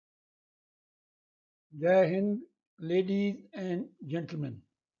Jai Hind, ladies and gentlemen.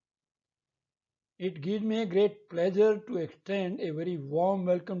 It gives me a great pleasure to extend a very warm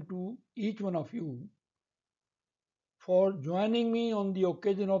welcome to each one of you for joining me on the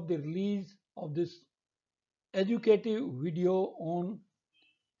occasion of the release of this educative video on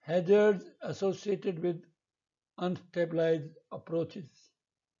hazards associated with unstabilized approaches.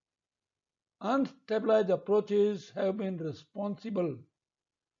 Unstabilized approaches have been responsible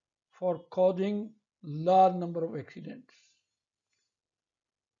for causing large number of accidents.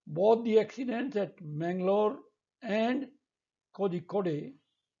 Both the accidents at Mangalore and Kozhikode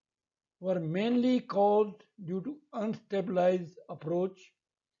were mainly caused due to unstabilized approach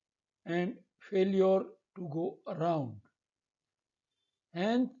and failure to go around.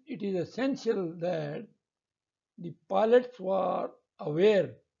 Hence, it is essential that the pilots were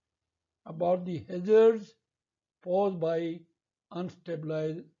aware about the hazards posed by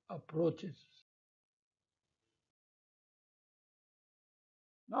unstabilized approaches.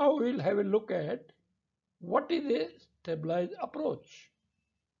 Now we'll have a look at what is a stabilized approach.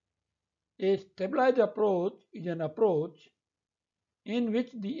 A stabilized approach is an approach in which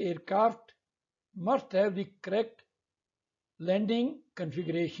the aircraft must have the correct landing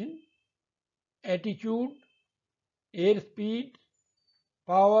configuration, attitude, airspeed,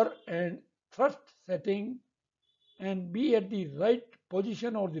 power and thrust setting, and be at the right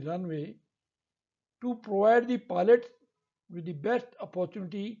position on the runway to provide the pilots with the best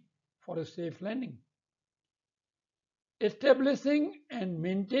opportunity for a safe landing. Establishing and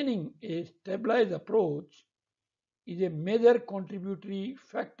maintaining a stabilized approach is a major contributory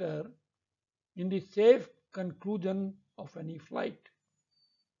factor in the safe conclusion of any flight.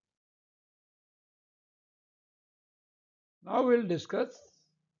 Now we'll discuss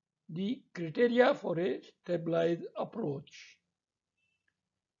the criteria for a stabilized approach.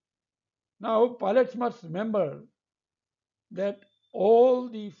 Now pilots must remember that all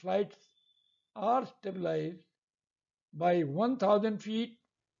the flights are stabilized by 1000 feet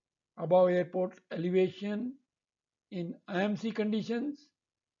above airport elevation in IMC conditions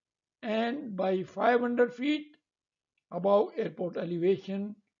and by 500 feet above airport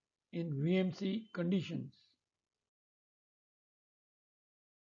elevation in VMC conditions.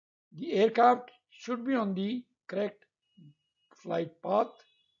 The aircraft should be on the correct flight path.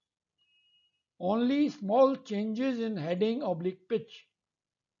 Only small changes in heading/pitch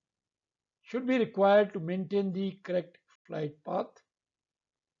should be required to maintain the correct flight path.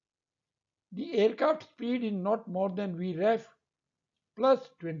 The aircraft speed is not more than VREF plus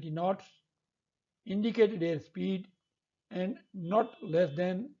 20 knots, indicated airspeed, and not less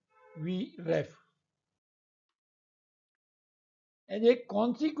than VREF. As a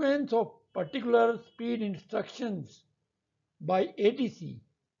consequence of particular speed instructions by ATC,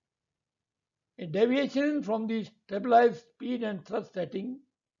 a deviation from the stabilized speed and thrust setting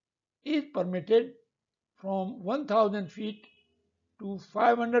is permitted from 1000 feet to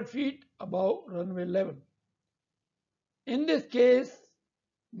 500 feet above runway level. In this case,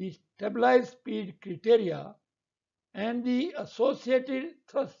 the stabilized speed criteria and the associated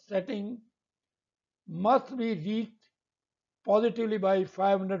thrust setting must be reached positively by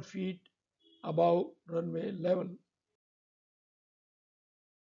 500 feet above runway level.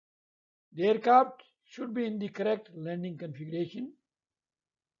 The aircraft should be in the correct landing configuration.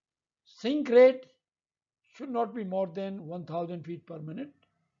 Sink rate should not be more than 1000 feet per minute.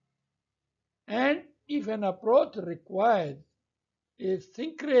 And if an approach requires a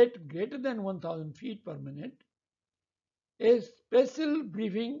sink rate greater than 1000 feet per minute, a special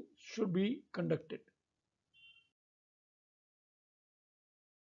briefing should be conducted.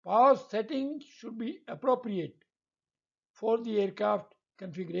 Power setting should be appropriate for the aircraft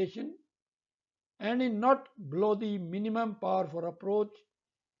configuration and is not below the minimum power for approach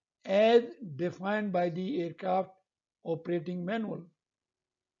as defined by the aircraft operating manual.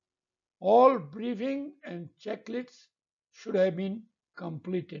 All briefing and checklists should have been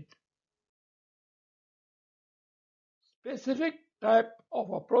completed. Specific type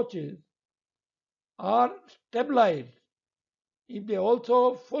of approaches are stabilized if they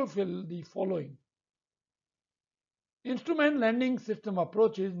also fulfill the following. Instrument landing system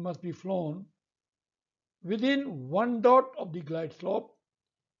approaches must be flown within 1 dot of the glide slope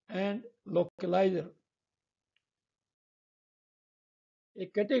and localizer. A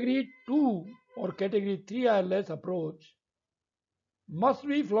category 2 or category 3 ILS approach must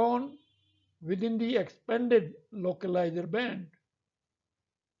be flown within the expanded localizer band.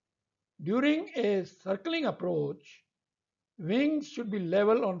 During a circling approach, wings should be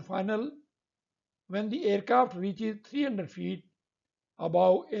level on final when the aircraft reaches 300 feet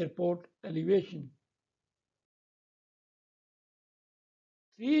above airport elevation.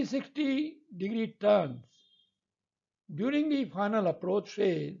 360-degree turns during the final approach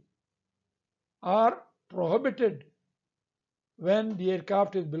phase are prohibited when the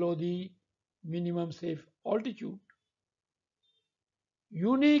aircraft is below the minimum safe altitude.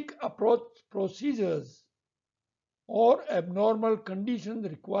 Unique approach procedures or abnormal conditions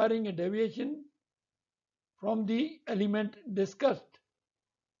requiring a deviation from the element discussed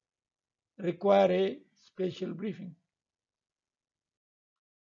require a special briefing.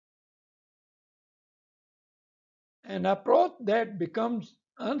 An approach that becomes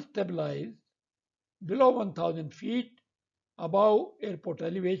unstabilized below 1000 feet above airport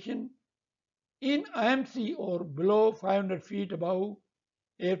elevation in IMC or below 500 feet above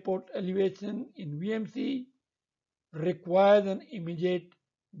airport elevation in VMC requires an immediate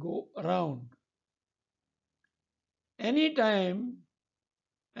go around. Anytime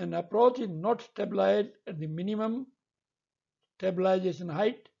an approach is not stabilized at the minimum stabilization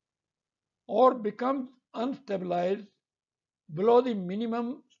height or becomes unstabilized below the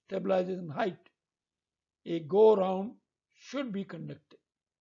minimum stabilization height, a go around should be conducted.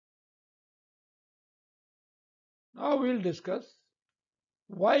 Now we'll discuss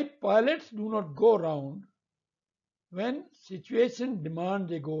why pilots do not go around when situation demands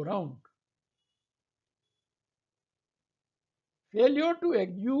a go around. Failure to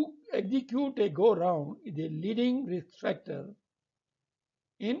execute a go around is a leading risk factor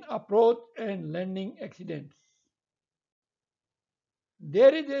in approach and landing accidents.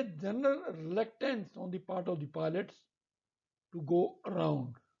 There is a general reluctance on the part of the pilots to go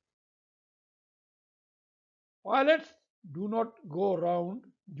around. Pilots do not go around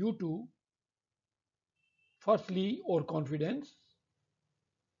due to, firstly, overconfidence.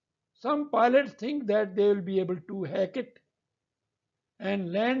 Some pilots think that they will be able to hack it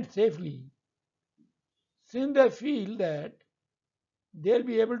and land safely since they feel that they'll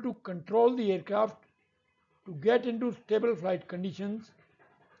be able to control the aircraft to get into stable flight conditions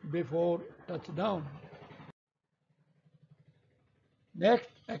before touchdown. Next,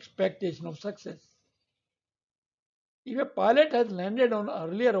 expectation of success. If a pilot has landed on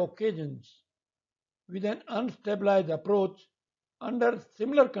earlier occasions with an unstabilized approach under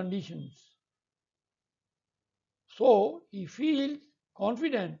similar conditions, so he feels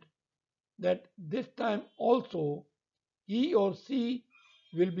confident that this time also he or she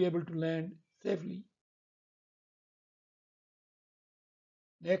will be able to land safely.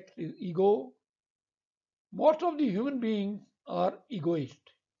 Next is ego. Most of the human beings are egoist,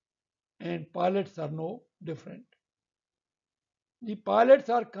 and pilots are no different. The pilots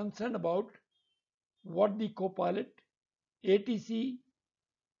are concerned about what the co-pilot, ATC,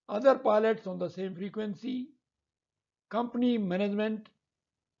 other pilots on the same frequency, company management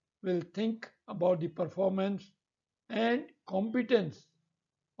will think about the performance and competence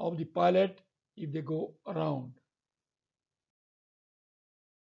of the pilot if they go around.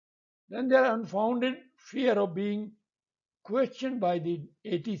 Then there are unfounded fear of being questioned by the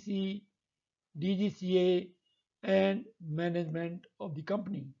ATC, DGCA, and management of the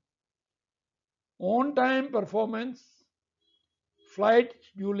company. On-time performance, flight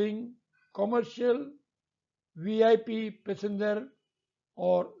scheduling, commercial, VIP passenger,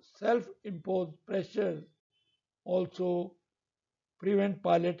 or self-imposed pressure also prevent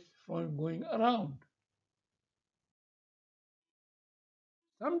pilots from going around.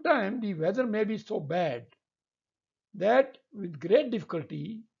 Sometimes the weather may be so bad that with great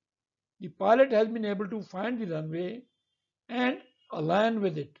difficulty the pilot has been able to find the runway and align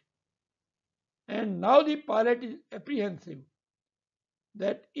with it. And now the pilot is apprehensive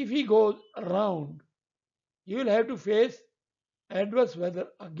that if he goes around, he will have to face adverse weather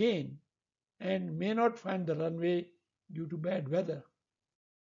again and may not find the runway due to bad weather.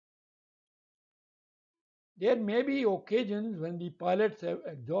 There may be occasions when the pilots have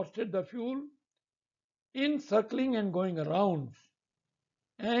exhausted the fuel in circling and going around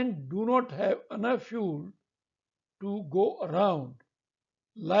and do not have enough fuel to go around,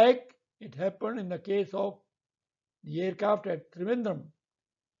 like it happened in the case of the aircraft at Trivandrum,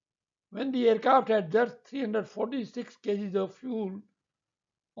 when the aircraft had just 346 kg of fuel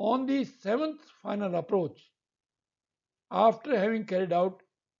on the seventh final approach after having carried out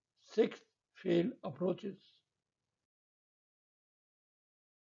 6 failed approaches.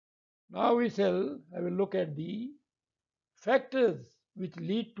 Now we shall have a look at the factors which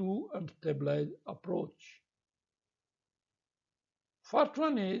lead to unstabilized approach. First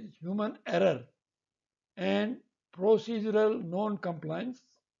one is human error and procedural non-compliance.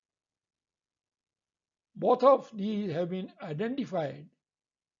 Both of these have been identified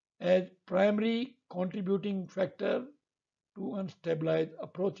as primary contributing factor to to unstabilized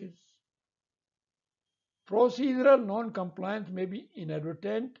approaches. Procedural non-compliance may be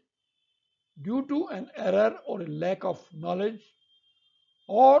inadvertent due to an error or a lack of knowledge,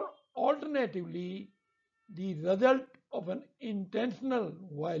 or alternatively, the result of an intentional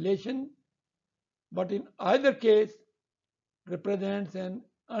violation, but in either case represents an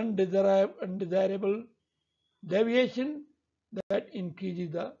undesirable deviation that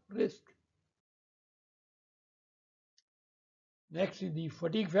increases the risk. Next is the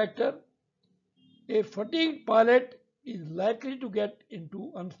fatigue factor. A fatigued pilot is likely to get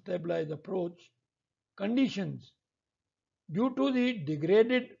into unstabilized approach conditions due to the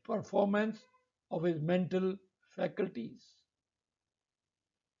degraded performance of his mental faculties.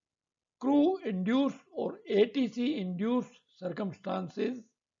 Crew-induced or ATC-induced circumstances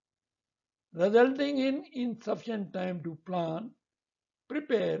resulting in insufficient time to plan,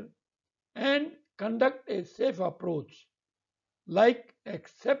 prepare, and conduct a safe approach, like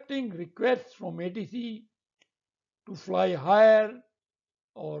accepting requests from ATC to fly higher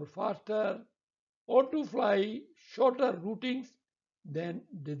or faster, or to fly shorter routings than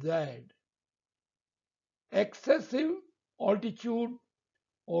desired. Excessive altitude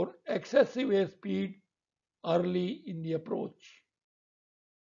or excessive airspeed early in the approach.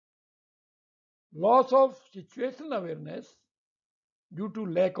 Loss of situational awareness due to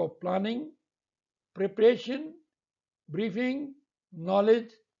lack of planning, preparation, briefing,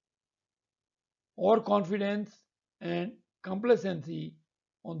 knowledge, or confidence and complacency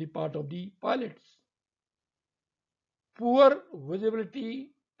on the part of the pilots. Poor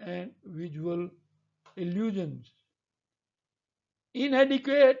visibility and visual illusions.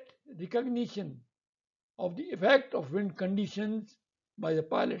 Inadequate recognition of the effect of wind conditions by the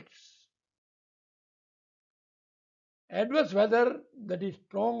pilots. Adverse weather, that is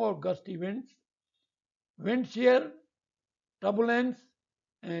strong or gusty winds, wind shear, turbulence,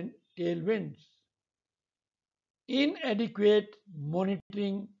 and tailwinds. Inadequate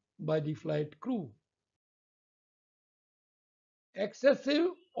monitoring by the flight crew.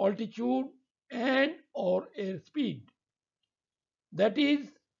 Excessive altitude and or airspeed, that is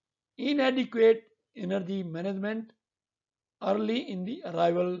inadequate energy management early in the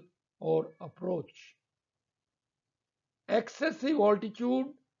arrival or approach. Excessive altitude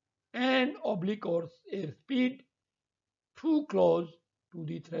and oblique or airspeed too close to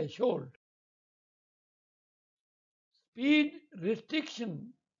the threshold. Speed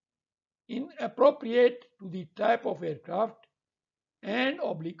restriction inappropriate to the type of aircraft and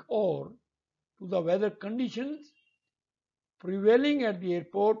oblique or to the weather conditions prevailing at the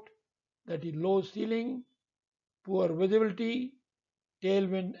airport, that is low ceiling, poor visibility,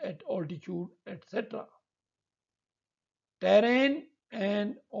 tailwind at altitude, etc. Terrain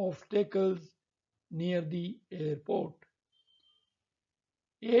and obstacles near the airport.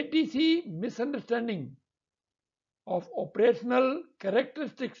 ATC misunderstanding of operational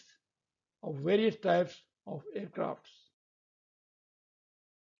characteristics of various types of aircrafts.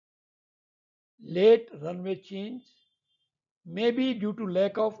 Late runway change may be due to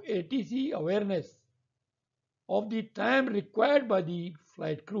lack of ATC awareness of the time required by the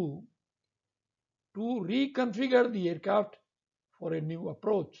flight crew to reconfigure the aircraft for a new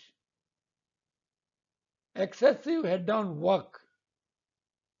approach. Excessive head-down work,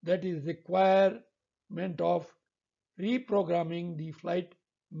 that is requirement of reprogramming the flight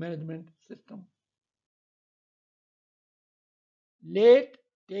management system. Late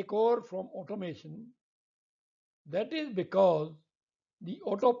takeover from automation, that is because the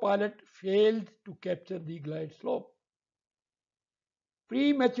autopilot failed to capture the glide slope.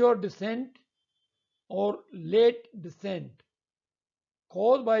 Premature descent or late descent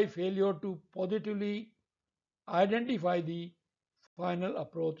caused by failure to positively identify the final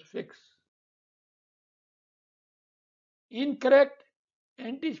approach fix. Incorrect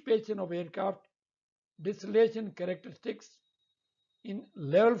anticipation of aircraft deceleration characteristics in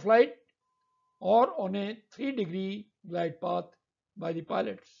level flight or on a 3-degree glide path by the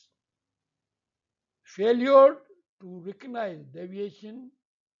pilots. Failure to recognize deviation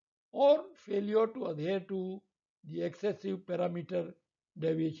or failure to adhere to the excessive parameter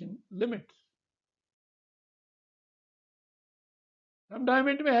deviation limits. Sometimes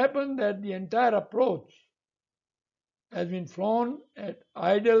it may happen that the entire approach has been flown at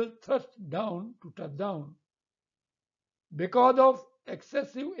idle thrust down to touchdown because of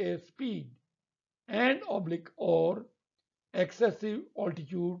excessive airspeed and oblique or excessive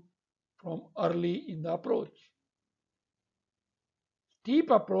altitude from early in the approach. Steep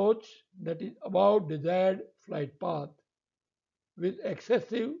approach, that is above desired flight path with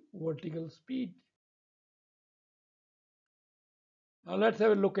excessive vertical speed. Now let's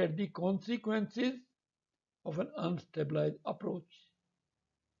have a look at the consequences of an unstabilized approach.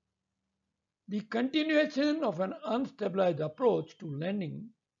 The continuation of an unstabilized approach to landing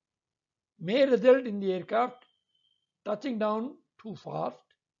may result in the aircraft touching down too fast,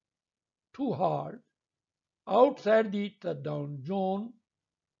 too hard, outside the touchdown zone,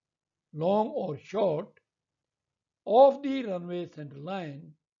 long or short, of the runway center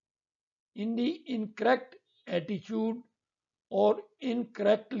line, in the incorrect attitude or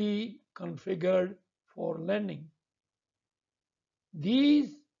incorrectly configured for landing.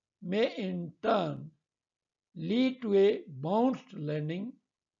 These may in turn lead to a bounced landing,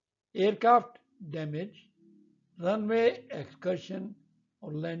 aircraft damage, runway excursion,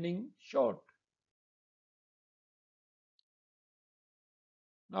 or landing short.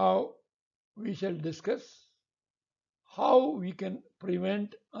 Now we shall discuss how we can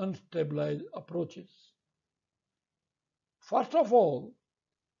prevent unstabilized approaches. First of all,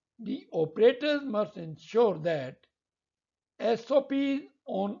 the operators must ensure that SOPs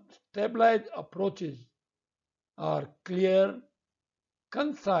on stabilized approaches are clear,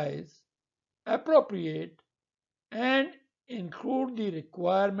 concise, appropriate, and include the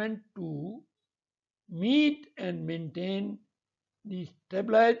requirement to meet and maintain the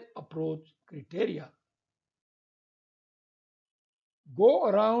stabilized approach criteria. Go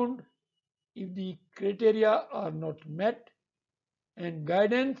around if the criteria are not met and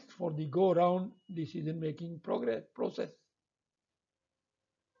guidance for the go around decision making process.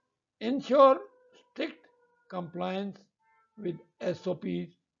 Ensure strict compliance with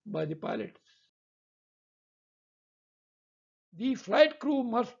SOPs by the pilots. The flight crew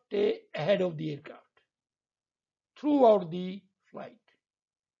must stay ahead of the aircraft throughout the flight.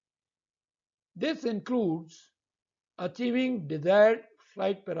 This includes achieving desired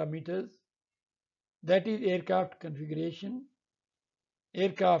flight parameters, that is aircraft configuration,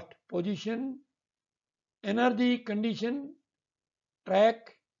 aircraft position, energy condition,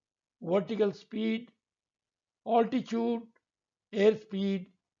 track, vertical speed, altitude, airspeed,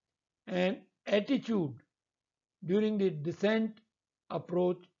 and attitude during the descent,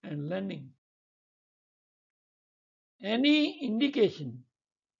 approach, and landing. Any indication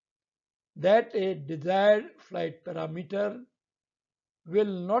that a desired flight parameter will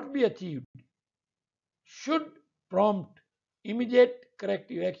not be achieved should prompt immediate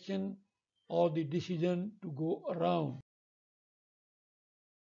corrective action or the decision to go around.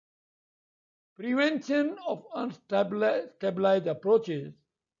 Prevention of unstabilized approaches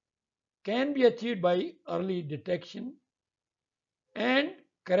can be achieved by early detection and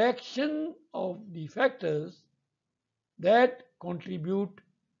correction of the factors that contribute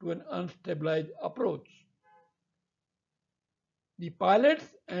to an unstabilized approach. The pilots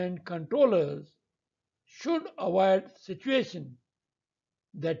and controllers should avoid situation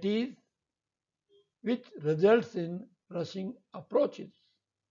that is which results in rushing approaches.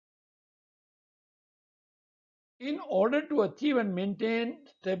 In order to achieve and maintain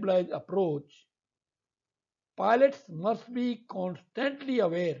stabilized approach, pilots must be constantly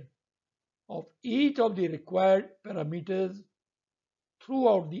aware of each of the required parameters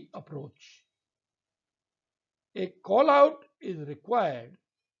throughout the approach. A call out is required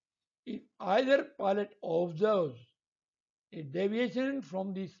if either pilot observes a deviation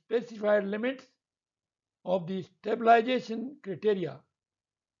from the specified limits of the stabilization criteria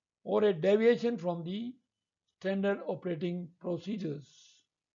or a deviation from the standard operating procedures.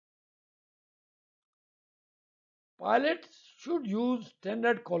 Pilots should use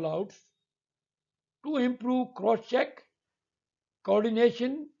standard callouts to improve cross-check,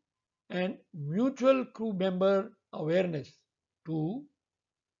 coordination, and mutual crew member awareness to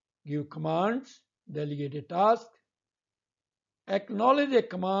give commands, delegate a task, acknowledge a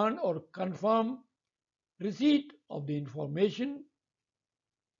command or confirm receipt of the information,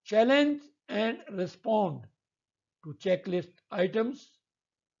 challenge and respond to checklist items,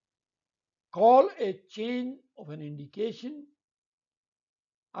 call a change of an indication,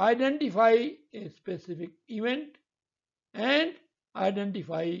 identify a specific event, and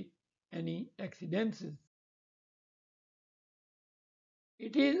identify any accidences.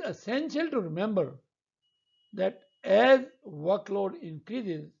 It is essential to remember that as workload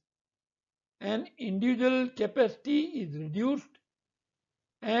increases, an individual capacity is reduced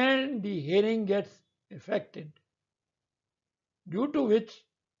and the hearing gets affected, due to which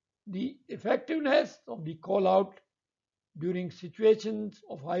the effectiveness of the call out during situations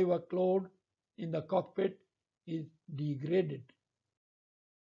of high workload in the cockpit is degraded.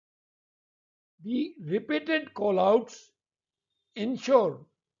 The repeated call outs ensure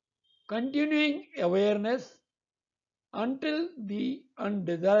continuing awareness until the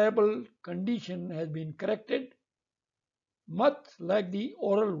undesirable condition has been corrected, much like the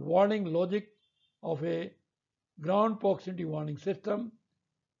oral warning logic of a ground proximity warning system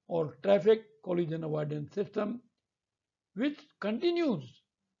or traffic collision avoidance system, which continues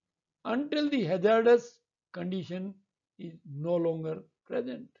until the hazardous condition is no longer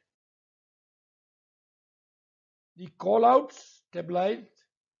present. The callouts stabilized,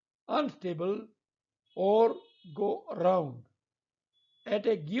 unstable, or go around at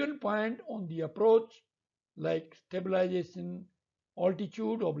a given point on the approach, like stabilization,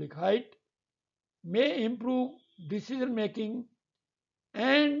 altitude oblique height, may improve decision making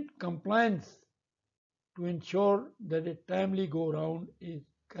and compliance to ensure that a timely go round is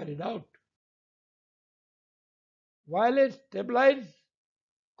carried out. While a stabilized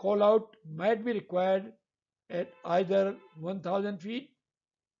call out might be required at either 1000 feet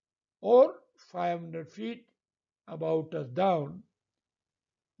or 500 feet above touchdown,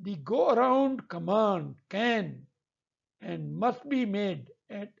 the go around command can and must be made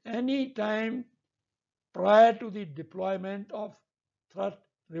at any time prior to the deployment of thrust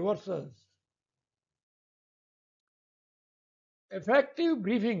reversers. Effective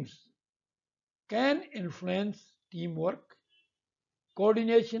briefings can influence teamwork,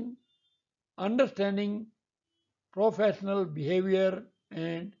 coordination, understanding, professional behavior,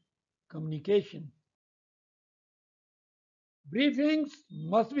 and communication. Briefings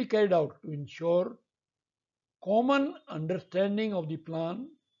must be carried out to ensure common understanding of the plan,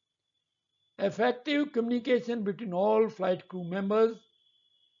 effective communication between all flight crew members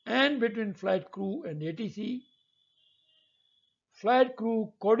and between flight crew and ATC, flight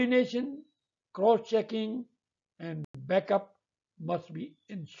crew coordination, cross-checking, and backup must be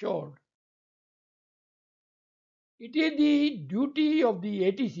ensured. It is the duty of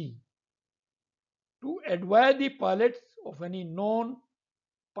the ATC to advise the pilots of any known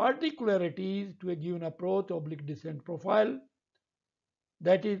particularities to a given approach oblique descent profile,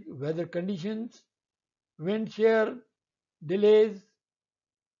 that is, weather conditions, wind shear, delays,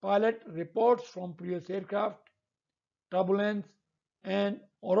 pilot reports from previous aircraft, turbulence, and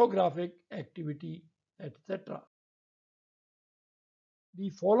orographic activity, etc. The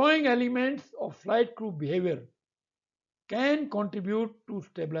following elements of flight crew behavior can contribute to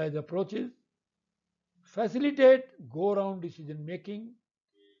stabilize approaches, facilitate go-round decision making,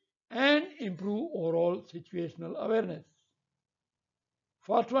 and improve overall situational awareness.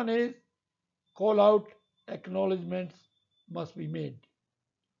 First one is call-out acknowledgements must be made.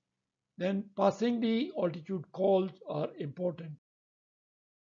 Then passing the altitude calls are important.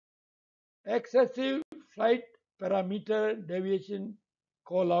 Excessive flight parameter deviation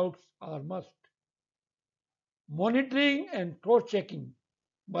callouts are must. Monitoring and cross-checking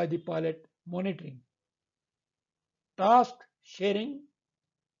by the pilot monitoring. Task sharing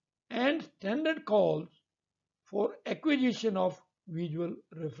and standard calls for acquisition of visual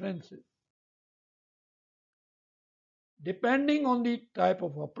references. Depending on the type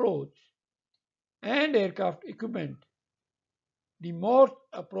of approach and aircraft equipment, the most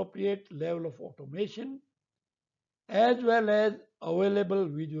appropriate level of automation as well as available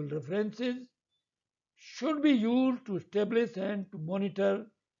visual references should be used to establish and to monitor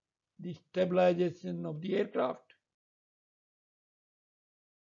the stabilization of the aircraft.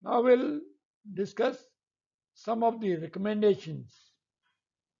 Now we'll discuss some of the recommendations.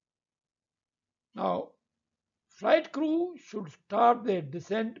 Now, flight crew should start their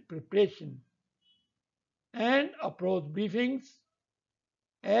descent preparation and approach briefings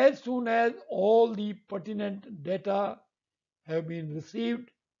as soon as all the pertinent data have been received,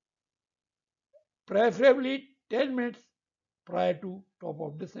 preferably 10 minutes prior to top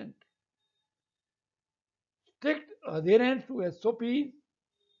of descent. Strict adherence to SOPs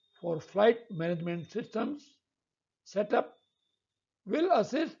for flight management systems setup will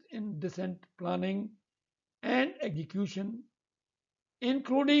assist in descent planning and execution,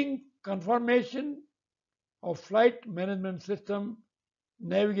 including confirmation of flight management system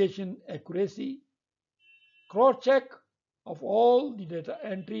navigation accuracy, cross-check of all the data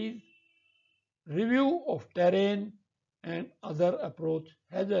entries, review of terrain and other approach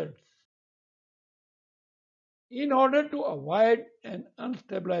hazards. In order to avoid an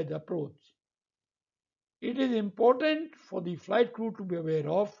unstabilized approach, it is important for the flight crew to be aware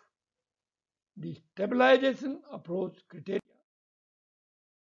of the stabilization approach criteria.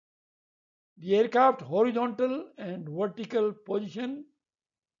 The aircraft horizontal and vertical position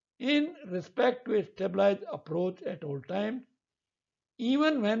in respect to a stabilized approach at all times,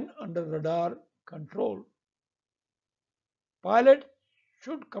 even when under radar control. Pilots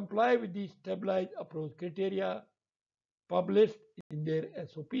should comply with the stabilized approach criteria published in their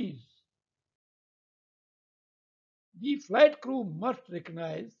SOPs. The flight crew must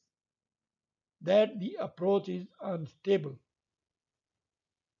recognize that the approach is unstable.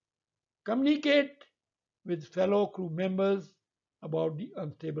 Communicate with fellow crew members about the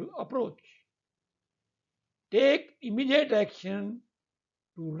unstable approach. Take immediate action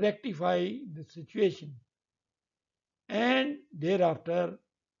to rectify the situation and thereafter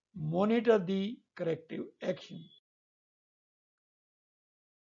monitor the corrective action.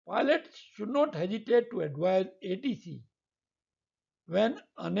 Pilots should not hesitate to advise ATC when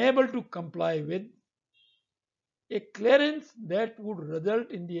unable to comply with a clearance that would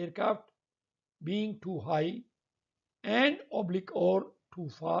result in the aircraft being too high and oblique or too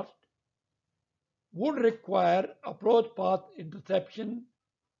fast, would require approach path interception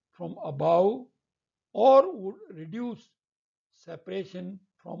from above, or would reduce separation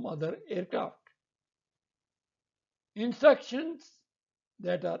from other aircraft. Instructions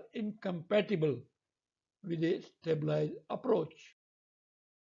that are incompatible with a stabilized approach.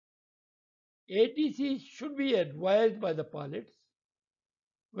 ATC should be advised by the pilots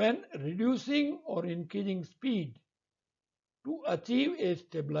when reducing or increasing speed to achieve a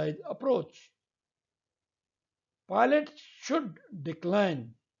stabilized approach. Pilots should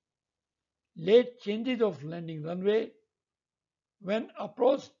decline late changes of landing runway when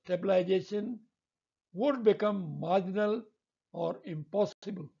approach stabilization would become marginal or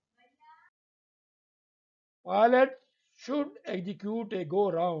impossible. Pilots should execute a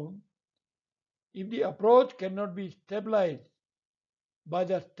go-round if the approach cannot be stabilized by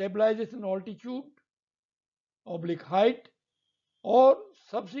the stabilization altitude, oblique height, or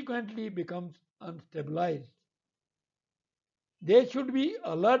subsequently becomes unstabilized. They should be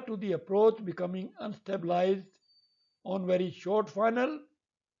alert to the approach becoming unstabilized on very short final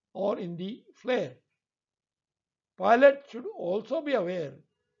or in the flare. Pilots should also be aware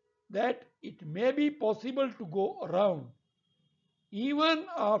that it may be possible to go around even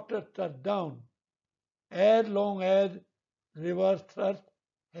after touchdown as long as reverse thrust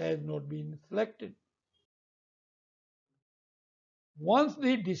has not been selected. Once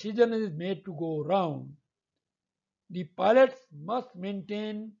the decision is made to go around, the pilots must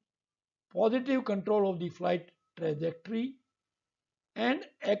maintain positive control of the flight trajectory and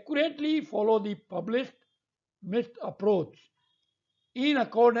accurately follow the published missed approach in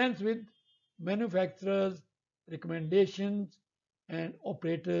accordance with manufacturers' recommendations and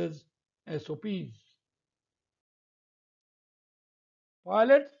operators' SOPs.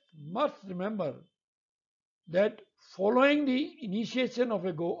 Pilots must remember that following the initiation of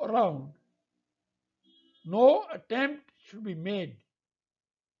a go around, no attempt should be made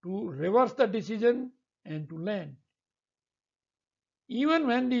to reverse the decision and to land. Even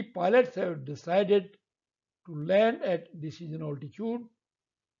when the pilots have decided to land at decision altitude,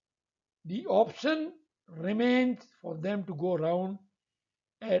 the option remains for them to go around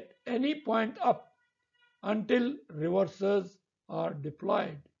at any point up until reversers are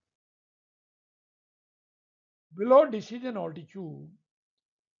deployed. Below decision altitude,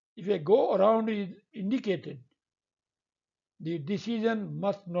 if a go around is indicated, the decision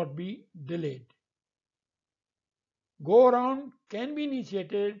must not be delayed. Go around can be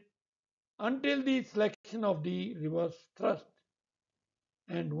initiated until the selection of the reverse thrust,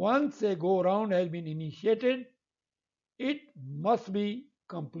 and once a go around has been initiated, it must be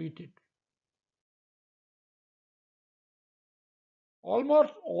completed.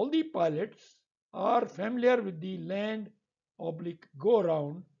 Almost all the pilots are familiar with the land oblique go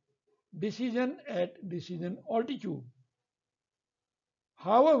around decision at decision altitude.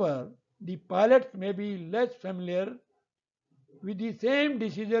 However, the pilots may be less familiar with the same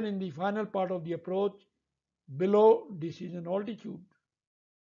decision in the final part of the approach below decision altitude.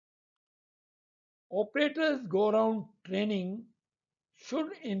 Operators go around training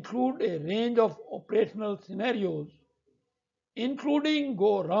should include a range of operational scenarios, including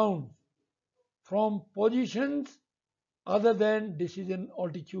go arounds from positions other than decision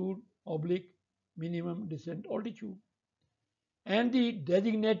altitude oblique minimum descent altitude and the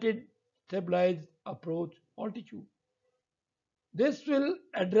designated stabilized approach altitude. This will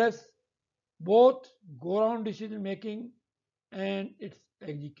address both go-around decision making and its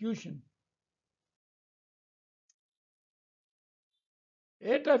execution.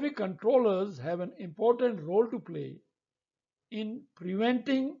 Air traffic controllers have an important role to play in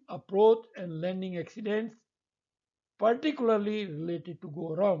preventing approach and landing accidents, particularly related to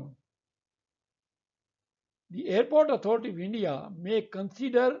go-around. The Airport Authority of India may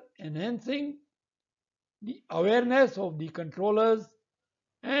consider enhancing the awareness of the controllers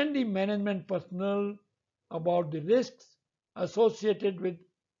and the management personnel about the risks associated with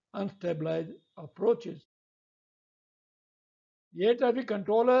unstabilized approaches. The air traffic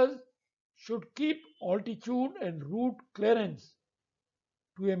controllers should keep altitude and route clearance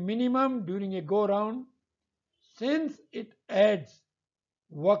to a minimum during a go round since it adds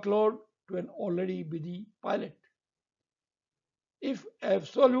workload to an already busy pilot. If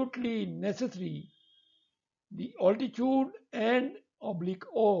absolutely necessary, the altitude and oblique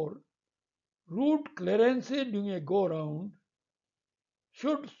or route clearances during a go round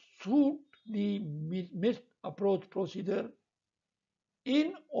should suit the missed approach procedure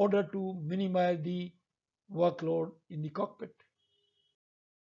in order to minimize the workload in the cockpit.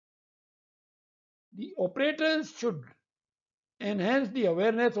 The operators should enhance the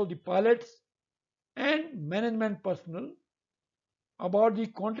awareness of the pilots and management personnel about the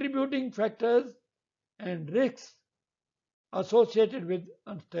contributing factors and risks associated with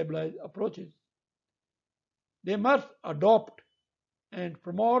unstabilized approaches. They must adopt and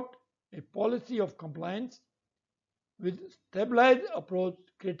promote a policy of compliance with stabilized approach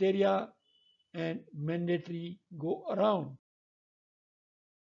criteria and mandatory go around.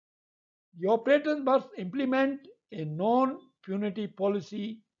 The operators must implement a non-punitive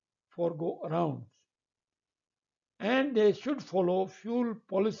policy for go arounds, and they should follow fuel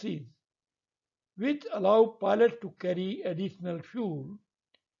policies which allow pilots to carry additional fuel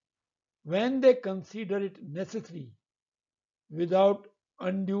when they consider it necessary without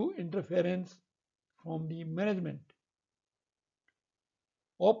undue interference from the management.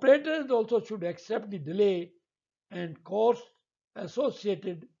 Operators also should accept the delay and costs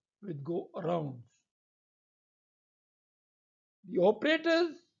associated with go arounds. The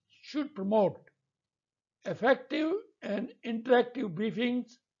operators should promote effective and interactive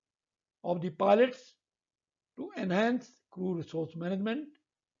briefings of the pilots to enhance crew resource management,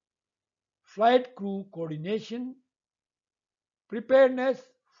 flight crew coordination, preparedness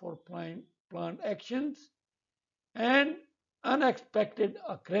for planned actions, and unexpected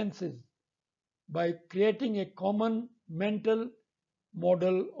occurrences by creating a common mental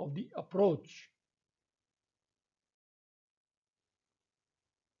model of the approach.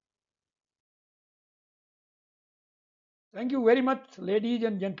 Thank you very much, ladies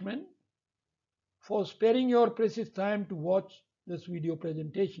and gentlemen, for sparing your precious time to watch this video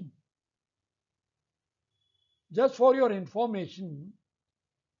presentation. Just for your information,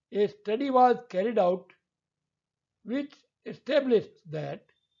 a study was carried out which established that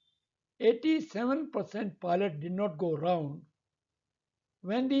 87% pilots did not go round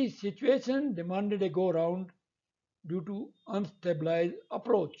when the situation demanded a go round due to unstabilized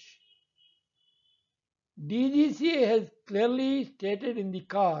approach. DGCA has clearly stated in the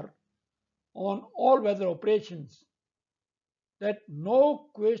CAR on all weather operations that no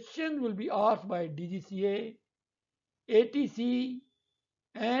question will be asked by DGCA, ATC,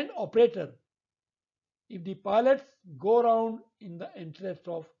 and operator if the pilots go round in the interest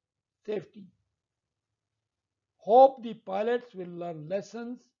of safety. Hope the pilots will learn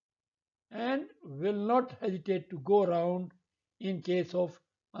lessons and will not hesitate to go round in case of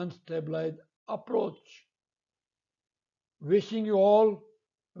unstabilized approach. Wishing you all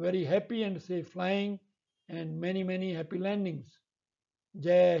very happy and safe flying and many happy landings.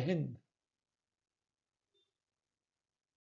 Jai Hind.